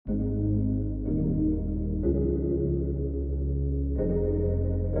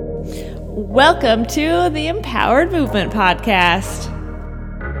Welcome to the Empowered Movement Podcast.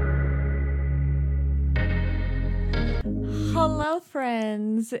 Hello,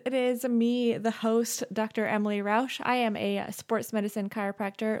 friends. It is me, the host, Dr. Emily Rausch. I am a sports medicine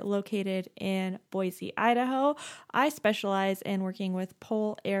chiropractor located in Boise, Idaho. I specialize in working with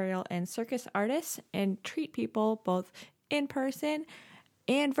pole, aerial, and circus artists and treat people both in person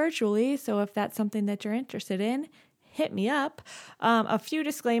and virtually. So if that's something that you're interested in, hit me up. A few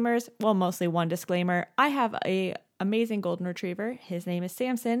disclaimers, well, mostly one disclaimer. I have an amazing golden retriever. His name is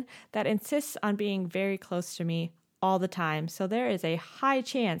Samson, that insists on being very close to me all the time. So there is a high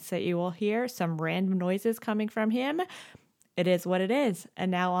chance that you will hear some random noises coming from him. It is what it is.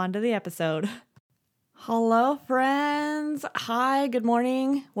 And now on to the episode. Hello, friends. Hi, good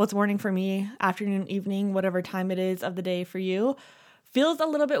morning. Well, it's morning for me, afternoon, evening, whatever time it is of the day for you. Feels a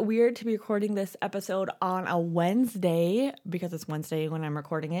little bit weird to be recording this episode on a Wednesday because it's Wednesday when I'm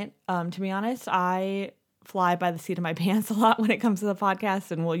recording it. To be honest, I fly by the seat of my pants a lot when it comes to the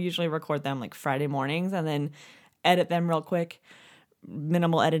podcast, and we'll usually record them like Friday mornings and then edit them real quick.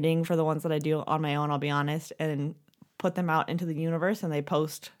 Minimal editing for the ones that I do on my own, I'll be honest, and put them out into the universe, and they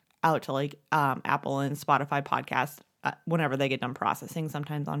post out to like Apple and Spotify podcasts whenever they get done processing,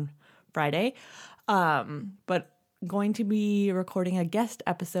 sometimes on Friday. But going to be recording a guest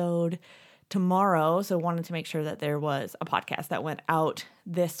episode tomorrow, so wanted to make sure that there was a podcast that went out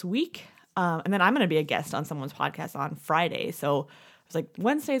this week. And then I'm going to be a guest on someone's podcast on Friday. So I was like,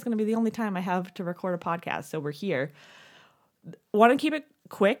 Wednesday is going to be the only time I have to record a podcast. So we're here. Want to keep it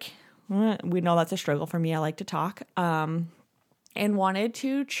quick. We know that's a struggle for me. I like to talk. And wanted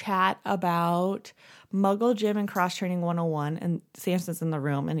to chat about Muggle Gym and Cross Training 101. And Samson's in the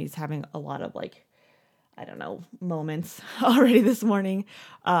room, and he's having a lot of moments already this morning.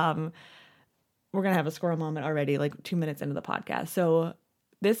 We're going to have a squirrel moment already, like 2 minutes into the podcast. So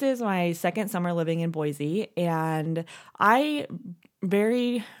this is my second summer living in Boise, and I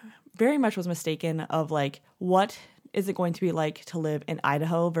very, very much was mistaken of like, what is it going to be like to live in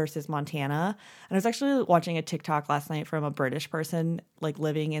Idaho versus Montana? And I was actually watching a TikTok last night from a British person like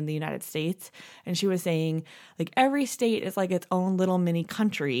living in the United States. And she was saying like every state is like its own little mini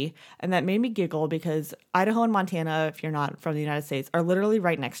country. And that made me giggle because Idaho and Montana, if you're not from the United States, are literally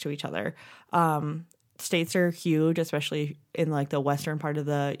right next to each other. States are huge, especially in like the western part of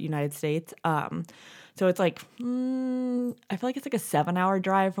the United States. So it's like, I feel like it's like a 7-hour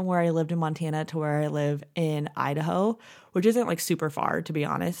drive from where I lived in Montana to where I live in Idaho, which isn't like super far, to be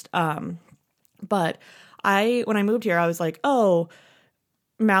honest. But when I moved here, I was like, oh,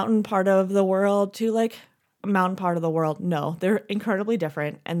 mountain part of the world to like mountain part of the world. No, they're incredibly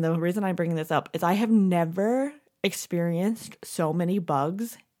different. And the reason I'm bringing this up is I have never experienced so many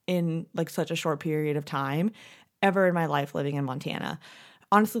bugs in like such a short period of time ever in my life living in Montana.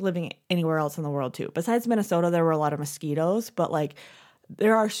 Honestly, living anywhere else in the world too. Besides Minnesota, there were a lot of mosquitoes, but like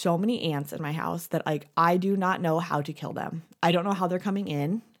there are so many ants in my house that like I do not know how to kill them. I don't know how they're coming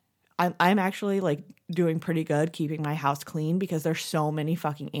in. I'm actually like doing pretty good keeping my house clean because there's so many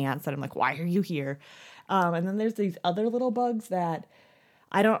fucking ants that I'm like, why are you here? And then there's these other little bugs that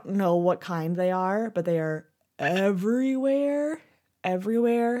I don't know what kind they are, but they are everywhere.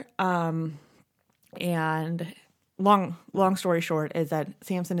 And long story short is that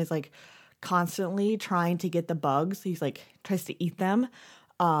Samson is like constantly trying to get the bugs. He's like tries to eat them.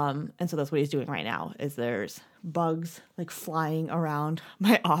 And so that's what he's doing right now is there's bugs like flying around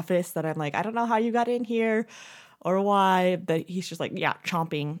my office that I'm like, I don't know how you got in here or why, but he's just like, yeah,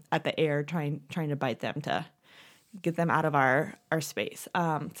 chomping at the air, trying to bite them to get them out of our space.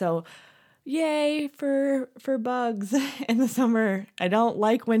 So yay for bugs in the summer. I don't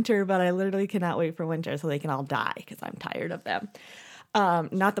like winter, but I literally cannot wait for winter so they can all die because I'm tired of them.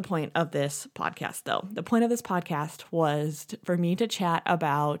 Not the point of this podcast, though. The point of this podcast was for me to chat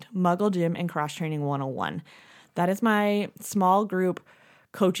about Muggle Gym and Cross Training 101. That is my small group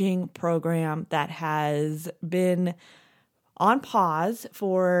coaching program that has been on pause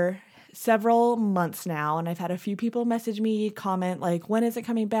for several months now, and I've had a few people message me, comment like, when is it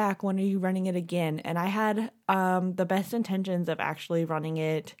coming back? When are you running it again? And I had the best intentions of actually running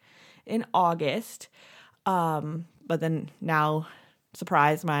it in August, but then now,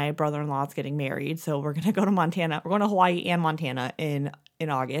 surprise, my brother-in-law is getting married, so we're gonna go to Montana. We're going to Hawaii and Montana in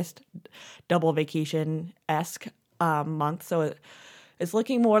August, double vacation-esque month. So it's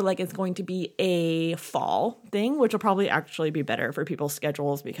looking more like it's going to be a fall thing, which will probably actually be better for people's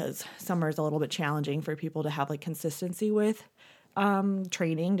schedules because summer is a little bit challenging for people to have like consistency with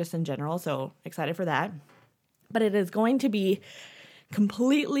training just in general. So excited for that. But it is going to be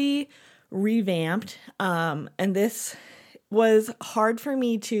completely revamped. And this was hard for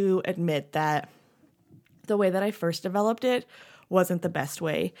me to admit that the way that I first developed it wasn't the best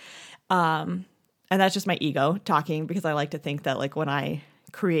way. And that's just my ego talking, because I like to think that like when I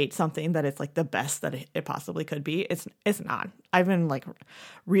create something that it's like the best that it possibly could be. It's not. I've been like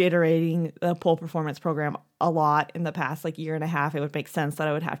reiterating the pole performance program a lot in the past like year and a half. It would make sense that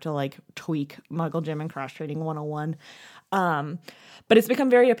I would have to like tweak Muggle Gym and Cross Training 101. But it's become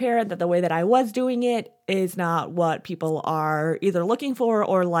very apparent that the way that I was doing it is not what people are either looking for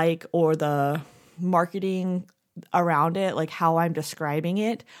or like, or the marketing around it, like how I'm describing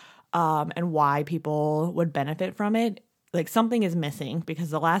it, and why people would benefit from it. Like something is missing,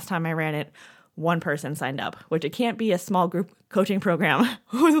 because the last time I ran it, one person signed up, which it can't be a small group coaching program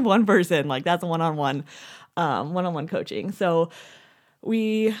with one person. Like that's a one-on-one coaching. So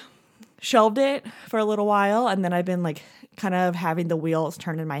we shelved it for a little while. And then I've been like kind of having the wheels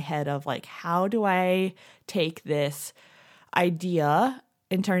turn in my head of like, how do I take this idea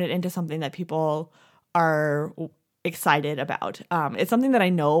and turn it into something that people are excited about. It's something that I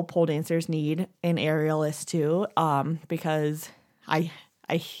know pole dancers need and aerialists too, because I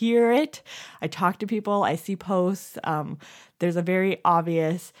hear it, I talk to people, I see posts. There's a very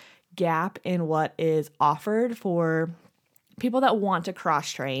obvious gap in what is offered for people that want to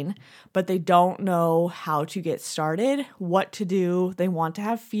cross train, but they don't know how to get started, what to do. They want to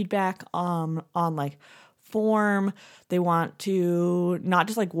have feedback on like form. They want to not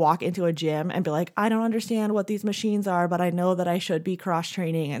just like walk into a gym and be like, I don't understand what these machines are, but I know that I should be cross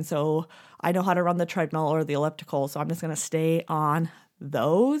training. And so I know how to run the treadmill or the elliptical. So I'm just going to stay on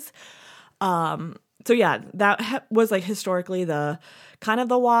those. So yeah, that was like historically the kind of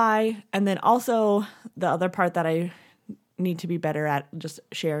the why. And then also the other part that I need to be better at just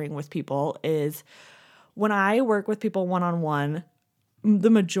sharing with people is when I work with people one-on-one,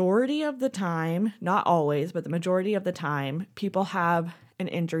 the majority of the time, not always, but the majority of the time, people have an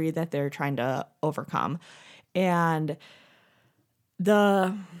injury that they're trying to overcome. And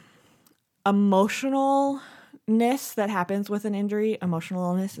the emotionalness that happens with an injury, emotional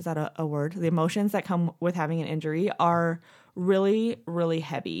illness, is that a word? The emotions that come with having an injury are really, really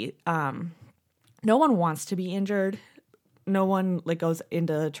heavy. No one wants to be injured. No one like goes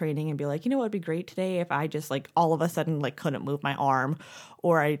into training and be like, you know what would be great today if I just like all of a sudden like couldn't move my arm,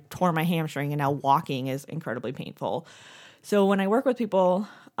 or I tore my hamstring and now walking is incredibly painful. So when I work with people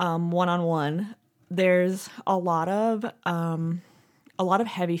one-on-one, there's a lot of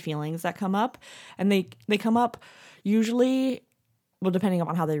heavy feelings that come up, and they come up usually, well, depending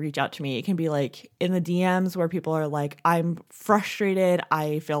upon how they reach out to me. It can be like in the DMs where people are like, I'm frustrated,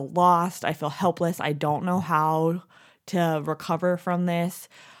 I feel lost, I feel helpless, I don't know how to recover from this.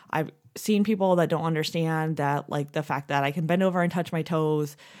 I've seen people that don't understand that like the fact that I can bend over and touch my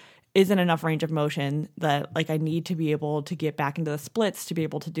toes isn't enough range of motion, that like I need to be able to get back into the splits to be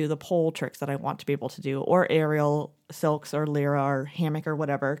able to do the pole tricks that I want to be able to do, or aerial silks or lyra or hammock or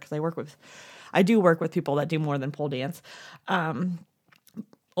whatever, because I do work with people that do more than pole dance,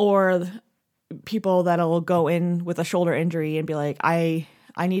 or people that'll go in with a shoulder injury and be like,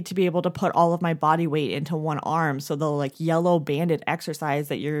 I need to be able to put all of my body weight into one arm. So the like yellow banded exercise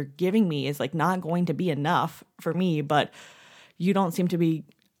that you're giving me is like not going to be enough for me, but you don't seem to be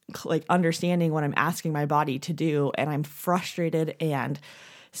like understanding what I'm asking my body to do. And I'm frustrated and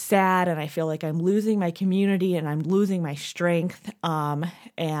sad, and I feel like I'm losing my community and I'm losing my strength.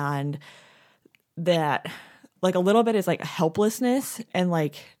 And that like a little bit is like helplessness, and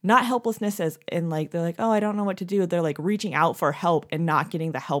like not helplessness as in like they're like, oh, I don't know what to do. They're like reaching out for help and not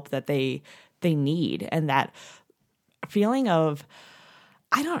getting the help that they need. And that feeling of,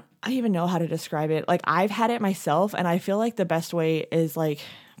 I don't even know how to describe it. Like I've had it myself, and I feel like the best way is like,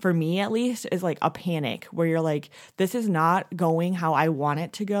 for me at least, is like a panic where you're like, this is not going how I want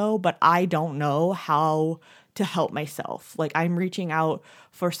it to go, but I don't know how to help myself. Like I'm reaching out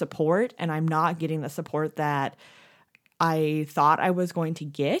for support and I'm not getting the support that I thought I was going to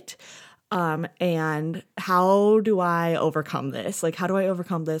get. And how do I overcome this? Like, how do I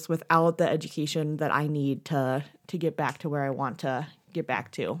overcome this without the education that I need to get back to where I want to get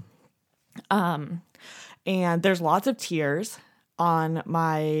back to? And there's lots of tears with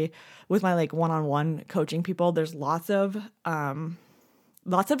my like one-on-one coaching people. There's lots of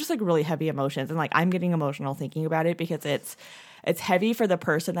just like really heavy emotions, and like I'm getting emotional thinking about it, because it's heavy for the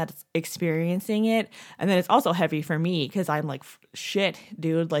person that's experiencing it, and then it's also heavy for me because I'm like, shit,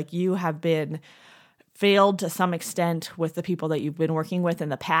 dude, like you have been failed to some extent with the people that you've been working with in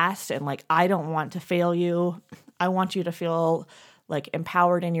the past, and like I don't want to fail you. I want you to feel like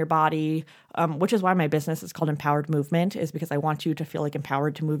empowered in your body, which is why my business is called Empowered Movement, is because I want you to feel like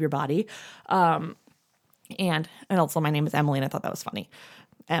empowered to move your body. And also my name is Emily, and I thought that was funny.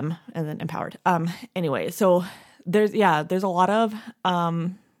 M and then empowered. Anyway, so there's a lot of,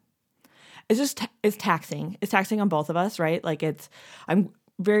 it's taxing. It's taxing on both of us, right? Like I'm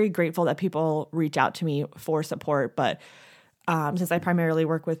very grateful that people reach out to me for support, but since I primarily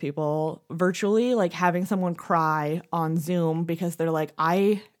work with people virtually, like having someone cry on Zoom because they're like,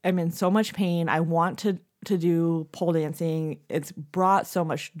 I am in so much pain. I want to do pole dancing. It's brought so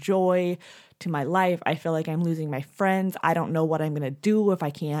much joy to my life. I feel like I'm losing my friends. I don't know what I'm going to do if I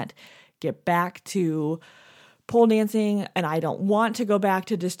can't get back to pole dancing, and I don't want to go back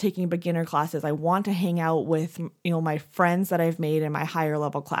to just taking beginner classes. I want to hang out with, my friends that I've made in my higher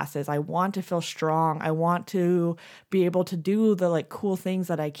level classes. I want to feel strong. I want to be able to do the like cool things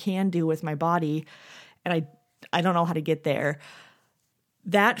that I can do with my body. And I don't know how to get there.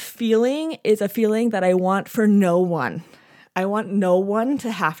 That feeling is a feeling that I want for no one. I want no one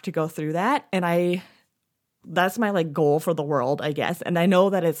to have to go through that. And that's my like goal for the world, I guess. And I know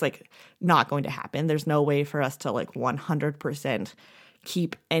that it's like not going to happen. There's no way for us to like 100%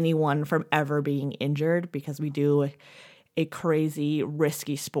 keep anyone from ever being injured, because we do a crazy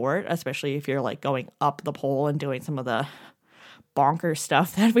risky sport, especially if you're like going up the pole and doing some of the bonkers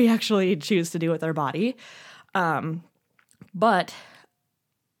stuff that we actually choose to do with our body. But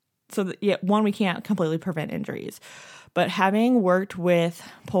so one, we can't completely prevent injuries, but having worked with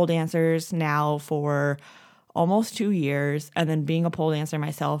pole dancers now for almost 2 years, and then being a pole dancer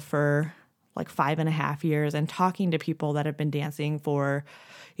myself for like 5.5 years, and talking to people that have been dancing for,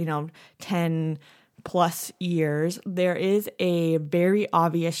 10 plus years, there is a very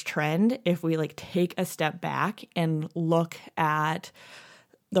obvious trend if we like take a step back and look at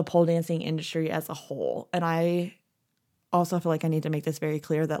the pole dancing industry as a whole. And I also feel like I need to make this very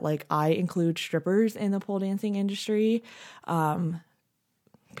clear that like I include strippers in the pole dancing industry,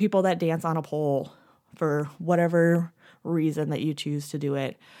 people that dance on a pole for whatever reason that you choose to do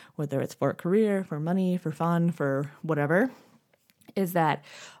it, whether it's for a career, for money, for fun, for whatever, is that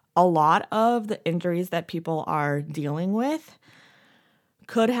a lot of the injuries that people are dealing with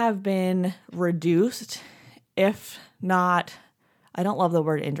could have been reduced, if not, I don't love the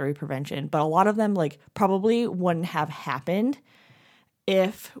word injury prevention, but a lot of them like probably wouldn't have happened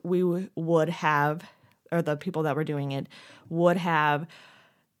if we would have, or the people that were doing it would have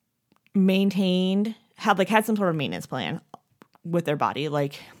had some sort of maintenance plan with their body.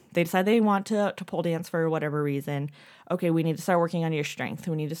 Like they decide they want to pole dance for whatever reason. Okay, we need to start working on your strength.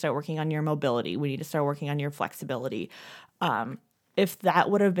 We need to start working on your mobility. We need to start working on your flexibility. If that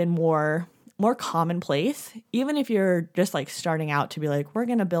would have been more commonplace, even if you're just like starting out to be like, we're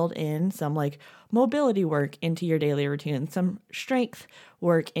going to build in some like mobility work into your daily routine, some strength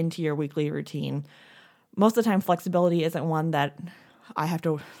work into your weekly routine. Most of the time, flexibility isn't one that I have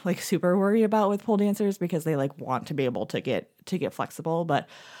to like super worry about with pole dancers, because they like want to be able to get flexible. But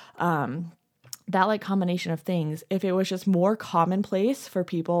that like combination of things, if it was just more commonplace for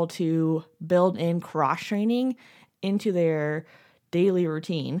people to build in cross training into their daily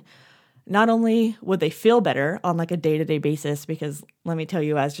routine, not only would they feel better on like a day-to-day basis, because let me tell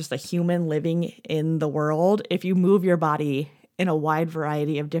you, as just a human living in the world, if you move your body in a wide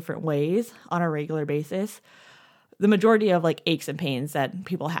variety of different ways on a regular basis, the majority of like aches and pains that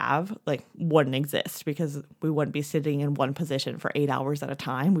people have like wouldn't exist, because we wouldn't be sitting in one position for 8 hours at a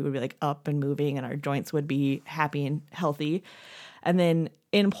time. We would be like up and moving, and our joints would be happy and healthy. And then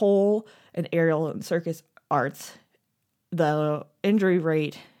in pole and aerial and circus arts, the injury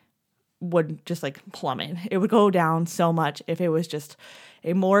rate would just like plummet. It would go down so much if it was just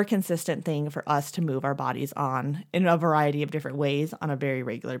a more consistent thing for us to move our bodies on in a variety of different ways on a very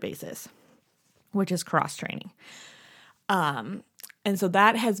regular basis, which is cross training. And so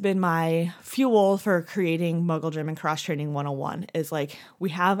that has been my fuel for creating Muggle Gym and Cross Training 101, is like we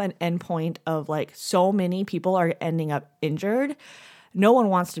have an endpoint of like so many people are ending up injured. No one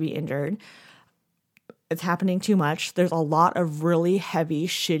wants to be injured. It's happening too much. There's a lot of really heavy,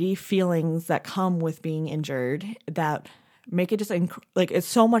 shitty feelings that come with being injured that make it just like it's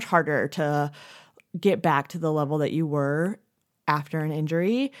so much harder to get back to the level that you were after an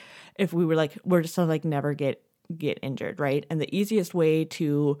injury if we're just to like never get injured, right? And the easiest way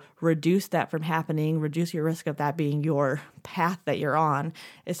to reduce that from happening, reduce your risk of that being your path that you're on,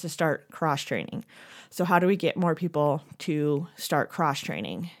 is to start cross training. So how do we get more people to start cross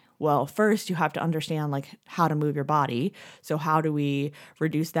training? Well, first you have to understand like how to move your body. So how do we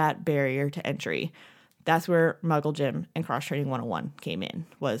reduce that barrier to entry? That's where Muggle Gym and Cross Training 101 came in.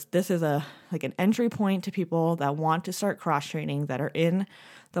 This is an entry point to people that want to start cross training, that are in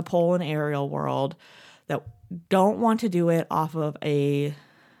the pole and aerial world, that don't want to do it off of a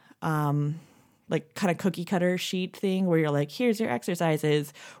like kind of cookie cutter sheet thing where you're like, here's your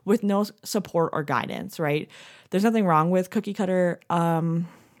exercises with no support or guidance, right? There's nothing wrong with cookie cutter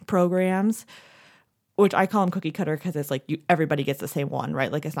programs, which I call them cookie cutter because it's like everybody gets the same one,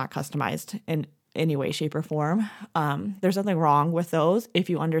 right? Like it's not customized in any way, shape, or form. There's nothing wrong with those if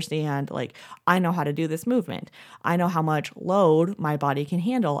you understand, like, I know how to do this movement. I know how much load my body can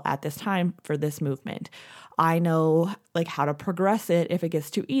handle at this time for this movement. I know like how to progress it if it gets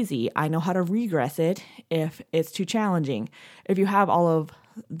too easy. I know how to regress it if it's too challenging. If you have all of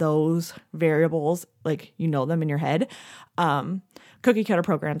those variables, like you know them in your head, cookie cutter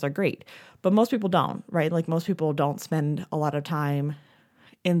programs are great, but most people don't, right? Like most people don't spend a lot of time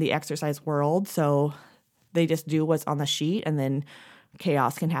in the exercise world. So they just do what's on the sheet, and then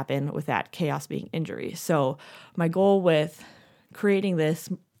chaos can happen with that, chaos being injury. So my goal with creating this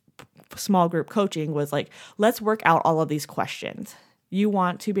small group coaching was like, let's work out all of these questions. You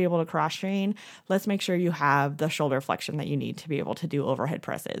want to be able to cross train. Let's make sure you have the shoulder flexion that you need to be able to do overhead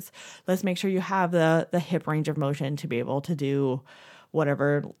presses. Let's make sure you have the hip range of motion to be able to do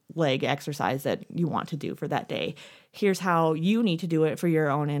whatever leg exercise that you want to do for that day. Here's how you need to do it for your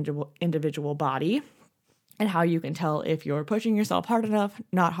own individual body, and how you can tell if you're pushing yourself hard enough,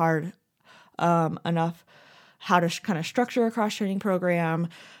 not hard enough, how to kind of structure a cross training program.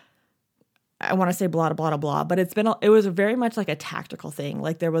 I want to say blah, blah, blah, blah, but it was very much like a tactical thing.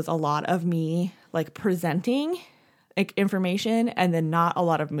 Like there was a lot of me like presenting like information and then not a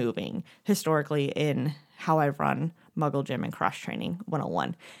lot of moving historically in how I've run Muggle Gym and Cross Training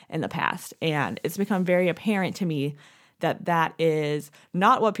 101 in the past. And it's become very apparent to me that that is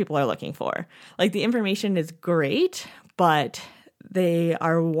not what people are looking for. Like the information is great, but they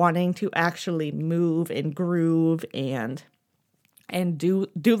are wanting to actually move and groove and do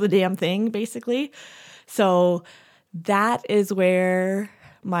the damn thing, basically. So that is where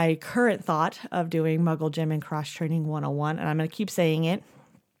my current thought of doing Muggle Gym and Cross Training 101, and I'm going to keep saying it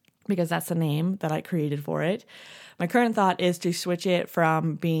because that's the name that I created for it. My current thought is to switch it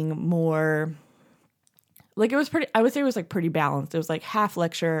from being more, like it was pretty, I would say it was like pretty balanced. It was like half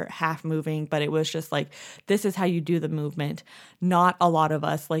lecture, half moving, but it was just like, this is how you do the movement. Not a lot of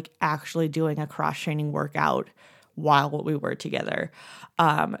us like actually doing a cross training workout while we were together.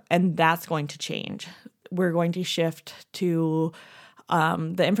 And that's going to change. We're going to shift to,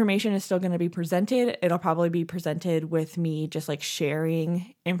 the information is still going to be presented. It'll probably be presented with me just like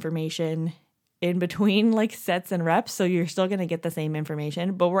sharing information in between like sets and reps. So you're still going to get the same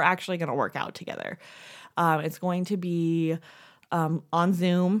information, but we're actually going to work out together. It's going to be on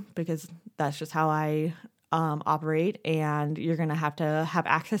Zoom because that's just how I operate, and you're going to have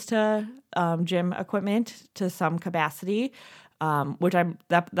access to gym equipment to some capacity, which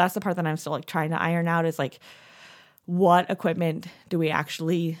that's the part that I'm still like trying to iron out is like, what equipment do we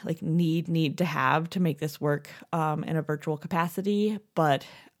actually like need to have to make this work in a virtual capacity? But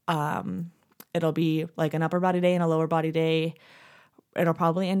it'll be like an upper body day and a lower body day. It'll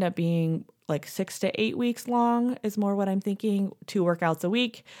probably end up being like 6 to 8 weeks long is more what I'm thinking. 2 workouts a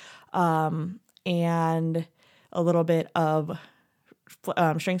week, and a little bit of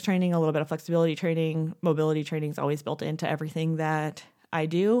strength training, a little bit of flexibility training, mobility training is always built into everything that I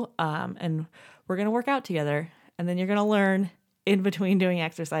do. And we're going to work out together. And then you're going to learn in between doing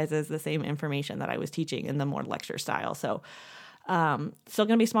exercises the same information that I was teaching in the more lecture style. So still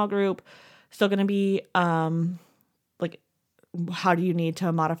going to be small group, still going to be like, how do you need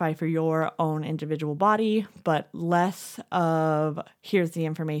to modify for your own individual body, but less of here's the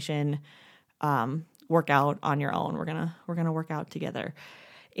information, work out on your own. We're going to work out together.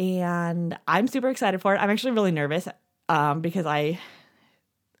 And I'm super excited for it. I'm actually really nervous because I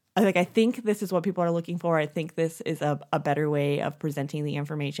think this is what people are looking for. I think this is a better way of presenting the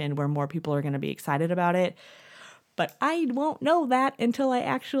information where more people are going to be excited about it. But I won't know that until I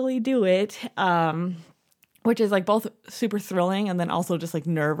actually do it, which is like both super thrilling and then also just like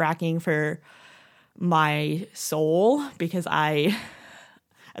nerve-wracking for my soul, because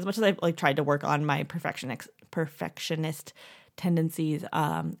as much as I've like tried to work on my perfectionist tendencies,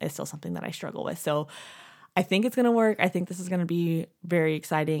 it's still something that I struggle with. So I think it's going to work. I think this is going to be very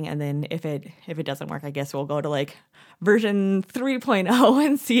exciting. And then if it doesn't work, I guess we'll go to like version 3.0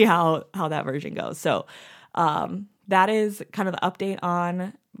 and see how that version goes. So that is kind of the update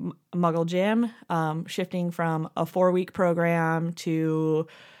on Muggle Gym, shifting from a 4-week program to,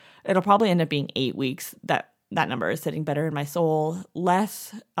 it'll probably end up being 8 weeks. That number is sitting better in my soul,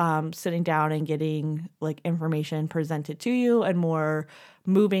 less sitting down and getting like information presented to you, and more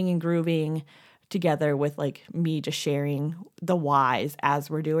moving and grooving together with like me just sharing the whys as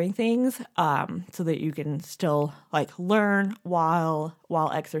we're doing things, so that you can still like learn while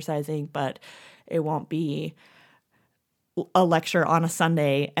exercising, but it won't be a lecture on a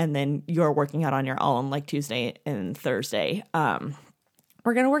Sunday and then you're working out on your own like Tuesday and Thursday.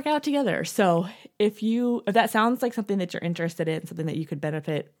 We're going to work out together. So if that sounds like something that you're interested in, something that you could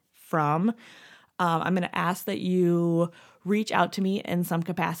benefit from, I'm going to ask that you reach out to me in some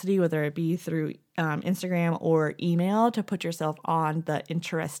capacity, whether it be through Instagram or email, to put yourself on the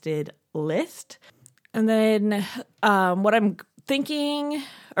interested list. And then what I'm thinking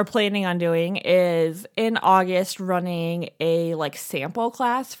or planning on doing is in August running a like sample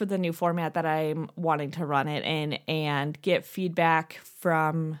class for the new format that I'm wanting to run it in, and get feedback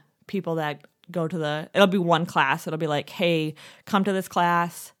from people that go to it'll be one class. It'll be like, hey, come to this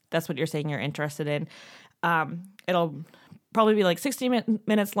class. That's what you're saying you're interested in. It'll probably be like 60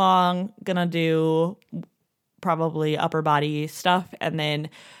 minutes long, gonna do probably upper body stuff, and then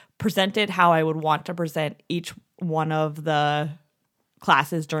present it how I would want to present each one of the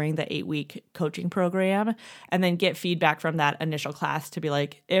classes during the 8-week coaching program, and then get feedback from that initial class to be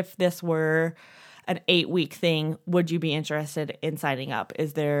like, if this were an 8-week thing, would you be interested in signing up?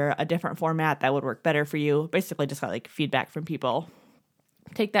 Is there a different format that would work better for you? Basically just got like feedback from people.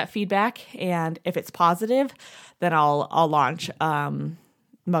 Take that feedback, and if it's positive, then I'll launch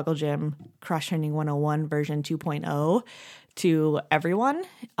Muggle Gym Cross Training 101 version 2.0 to everyone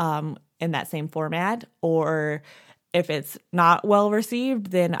in that same format. Or if it's not well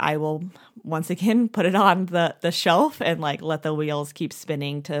received, then I will once again put it on the shelf and like let the wheels keep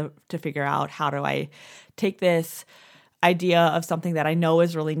spinning to figure out how do I take this idea of something that I know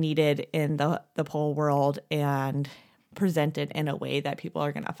is really needed in the pole world and present it in a way that people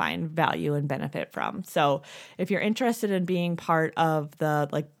are going to find value and benefit from. So if you're interested in being part of the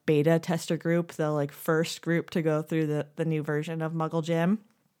like beta tester group, the like first group to go through the new version of Muggle Gym,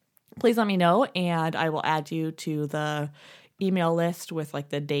 please let me know, and I will add you to the email list with like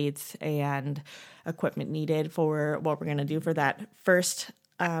the dates and equipment needed for what we're going to do for that first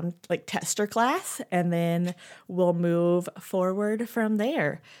like tester class, and then we'll move forward from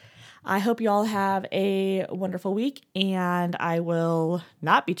there. I hope you all have a wonderful week, and I will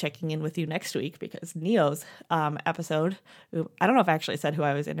not be checking in with you next week because Neo's episode, I don't know if I actually said who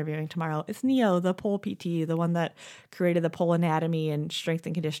I was interviewing tomorrow. It's Neo, the pole PT, the one that created the pole anatomy and strength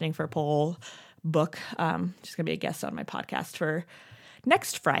and conditioning for pole book. She's going to be a guest on my podcast for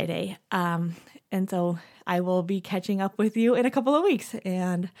next Friday. And so I will be catching up with you in a couple of weeks,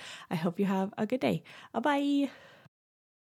 and I hope you have a good day. Bye-bye.